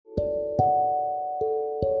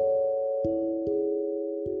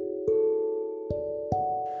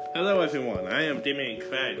Hello everyone, I am Damien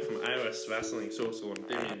Craig from Iris Wrestling Social and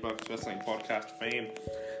Damien Bucks Wrestling Podcast fame,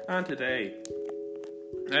 and today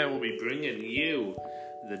I will be bringing you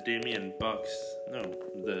the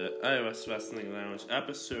Iris Wrestling Lounge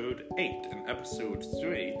episode 8 and episode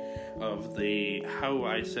 3 of the How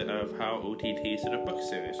OTT Set Up Book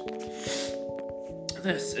series.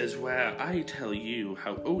 This is where I tell you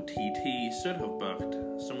how OTT should have booked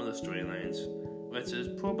some of the storylines, which is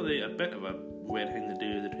probably a bit of a weird thing to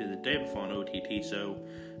do the day before an OTT show,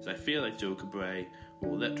 as I feel like Joe Cabray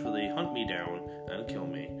will literally hunt me down and kill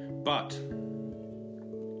me. But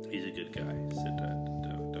he's a good guy. So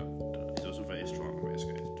don't. He's also very strong, guys.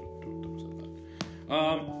 Don't say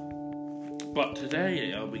that. But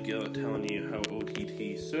today I'll be telling you how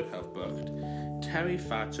OTT should have booked Terry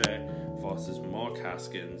Fletcher versus Mark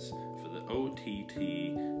Haskins for the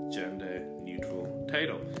OTT gender neutral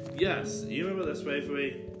title. Yes, you remember this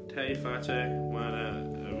rivalry? Terry Fletcher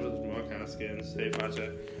was Mark Haskins. Terry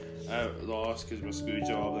Fletcher lost because of a screw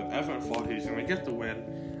job, and everyone thought he was going to get the win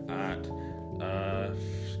at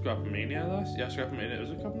Scrapmania last year. Yeah, Scrapmania. Was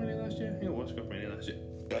it Scrapmania last year? Yeah, it was Scrapmania last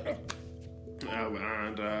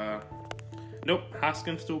year. Nope,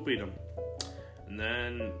 Haskins still beat him. And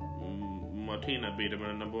then Martina beat him in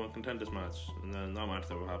a number one contenders match. And then that match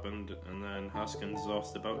never happened. And then Haskins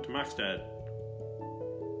lost the belt to Maxted.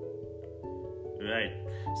 Right.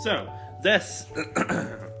 So, this,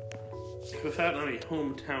 without any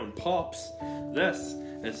hometown pops, this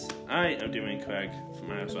is I am Damien Craig from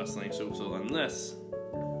Iris Wrestling Social, and this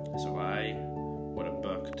is why I would have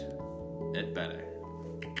booked it better.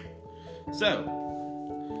 So,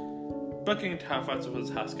 booking Terry Fletcher vs.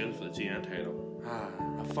 Haskins for the GN title.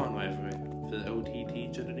 A fun rivalry for the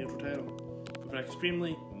OTT gender neutral title, with an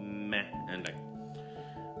extremely meh ending.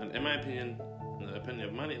 And in my opinion, in the opinion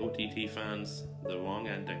of many OTT fans, the wrong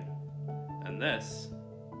ending. And this,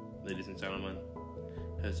 ladies and gentlemen,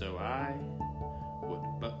 is how I would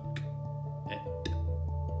book it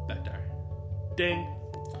better. Ding!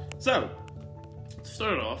 So, to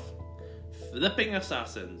start off, Flipping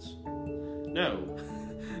Assassins. No,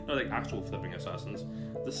 not like actual Flipping Assassins.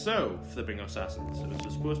 The show Flipping Assassins. It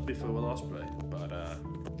was supposed to be for Will Ospreay, but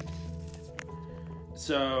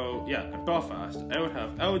so, yeah, in Belfast, I would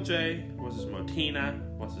have LJ versus Martina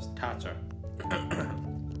versus Thatcher,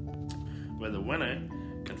 where the winner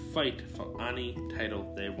can fight for any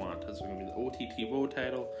title they want. That's going to be the OTT World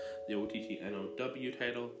title, the OTT NOW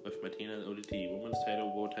title, with Martina, the OTT Women's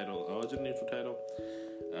title, World title, Origin Neutral title,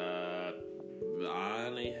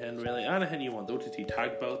 anything you want, the OTT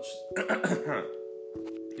Tag Belts.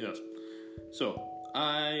 Yes. So,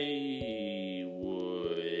 I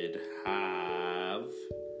would have...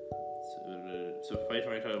 So fight for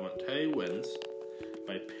my title, Terry wins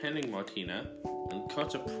by pinning Martina and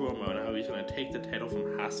cuts a promo on how he's going to take the title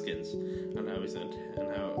from Haskins, and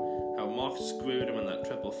how Mark screwed him in that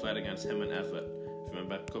triple fight against him and Everett. If you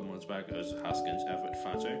remember, a couple months back, it was Haskins, Everett,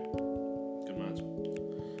 Thatcher. Good match.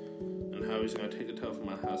 And how he's going to take the title from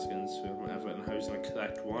Haskins, from Everett, and how he's going to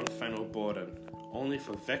collect one final burden, only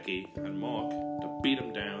for Vicky and Mark to beat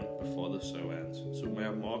him down before the show ends. So we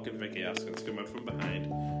have Mark and Vicky Haskins come out from behind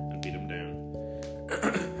and beat him down.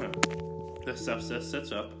 This stuff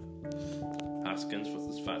sets up Haskins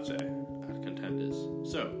versus Thatcher at Contenders.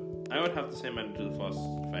 So, I would have the same ending to the first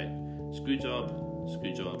fight. Screw job.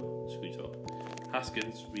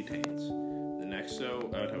 Haskins retains. The next show,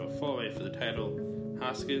 I would have a 4-way for the title.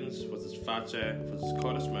 Haskins versus Thatcher versus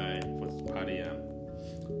Curtis Murray versus Paddy M.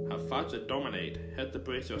 Have Thatcher dominate, hit the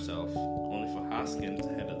brace yourself, only for Haskins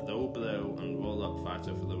to hit a low blow and roll up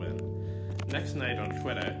Thatcher for the win. Next night on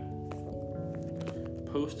Twitter,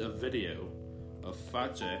 post a video of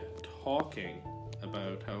Thatcher talking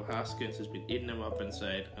about how Haskins has been eating him up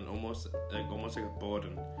inside and almost like a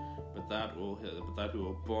burden, but that will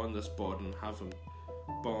burn this burden, have him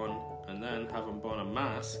burn a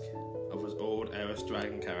mask of his old Irish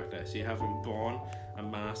Dragon character. So you have him burn a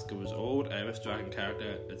mask of his old Irish Dragon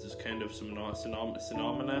character. It's just kind of synonymous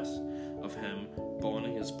of him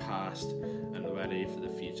burning his past and ready for the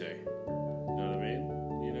future. You know what I mean?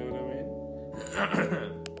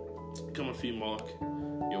 Come with you, Mark,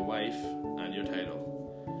 your wife, and your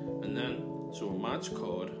title. And then, so a match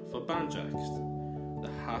card for Banjax. The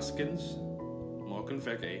Haskins, Mark and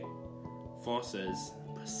Vicky versus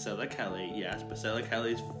Priscilla Kelly. Yes, Priscilla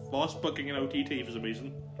Kelly's first booking in OTT for some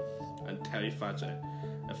reason. And Terry Fletcher.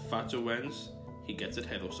 If Fletcher wins, he gets a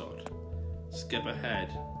title shot. Skip ahead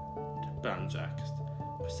to Banjax.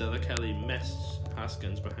 Priscilla Kelly missed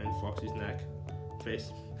Haskins behind Foxy's neck.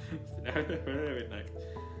 Face. neck.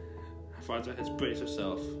 Fletcher has braced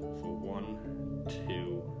herself for 1,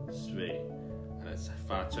 2, 3. and it's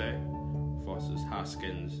Fatu versus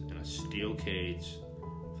Haskins in a steel cage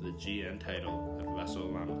for the GN title at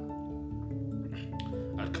WrestleMania.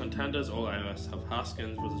 At Contenders All Iris have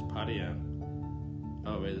Haskins versus Paddy M.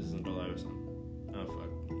 Oh wait, this isn't All Iris then. Oh fuck.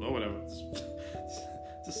 Oh whatever.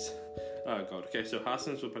 Just oh god. Okay, so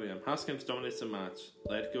Haskins with Paddy M. Haskins dominates the match.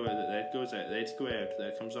 Let goes out. Let go out.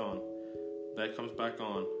 Let comes on. Let comes back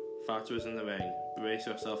on. Fatu is in the ring. Brace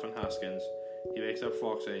yourself and Haskins. He wakes up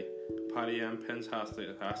Foxy. Paddy M pins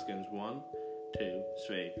Haskins 1, 2,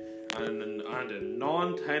 3. And in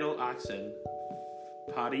non-title action,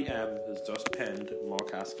 Paddy M has just pinned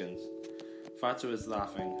Mark Haskins. Fatu is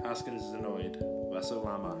laughing. Haskins is annoyed.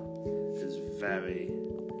 WrestleMania is very,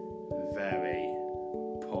 very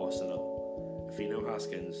personal. If you know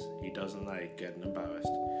Haskins, he doesn't like getting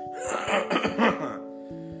embarrassed.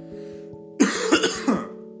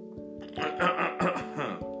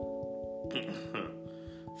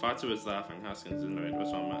 Fatu is laughing. Haskins is annoyed.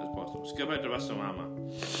 WrestleMania is possible. Skip out to WrestleMania.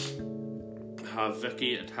 Have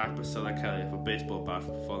Vicky attack Priscilla Kelly with a baseball bat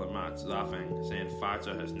before the match, laughing, saying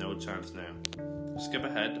Fatu has no chance now. Skip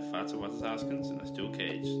ahead to Fatu versus Haskins in a steel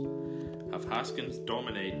cage. Have Haskins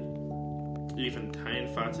dominate, even tying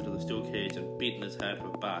Fatu to the steel cage and beating his head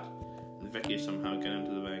with a bat, and Vicky somehow get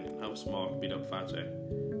into the ring and have Smoke beat up Fatu.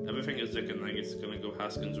 Everything is looking like it's gonna go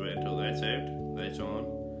Haskins' way until lights out, lights on.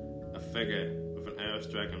 A figure with an Irish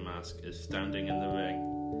dragon mask is standing in the ring.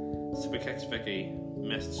 Super kicks Vicky,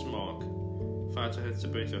 missed Smoke. Fatu hits to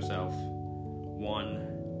brace herself.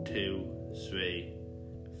 1, 2, 3.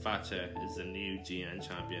 Fatu is the new GN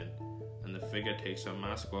champion, and the figure takes her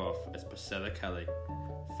mask off as Priscilla Kelly.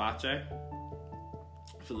 Fatu,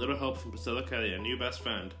 with a little help from Priscilla Kelly, a new best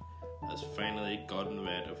friend, has finally gotten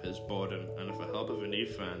rid of his boredom, and with the help of a new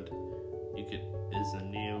friend, is the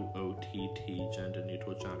new OTT gender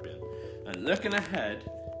neutral champion. And looking ahead,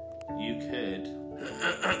 you could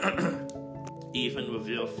even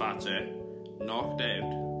reveal Fatu knocked out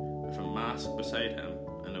with a mask beside him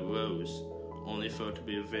and a rose, only for it to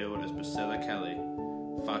be revealed as Priscilla Kelly.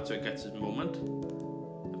 Fatu gets his moment,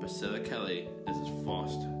 and Priscilla Kelly is his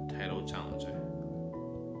first title challenger.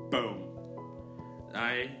 Boom.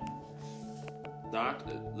 That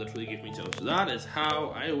literally gave me chills. That is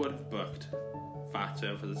how I would have booked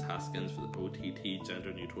Fatu versus Haskins for the OTT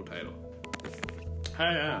gender neutral title.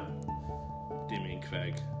 I am Damien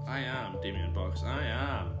Craig. I am Damien Box. I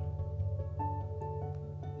am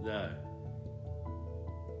the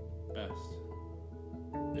best.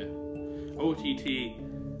 Yeah. OTT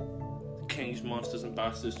Kings, Monsters and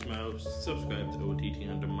Bastards tomorrow. Subscribe to OTT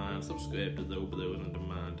On Demand. Subscribe to Low Blows On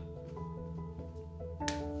Demand.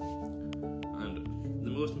 And the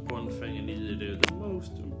most important thing I need you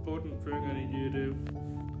to do,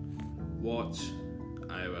 watch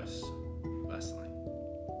Iris Wrestling.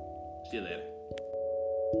 See you later.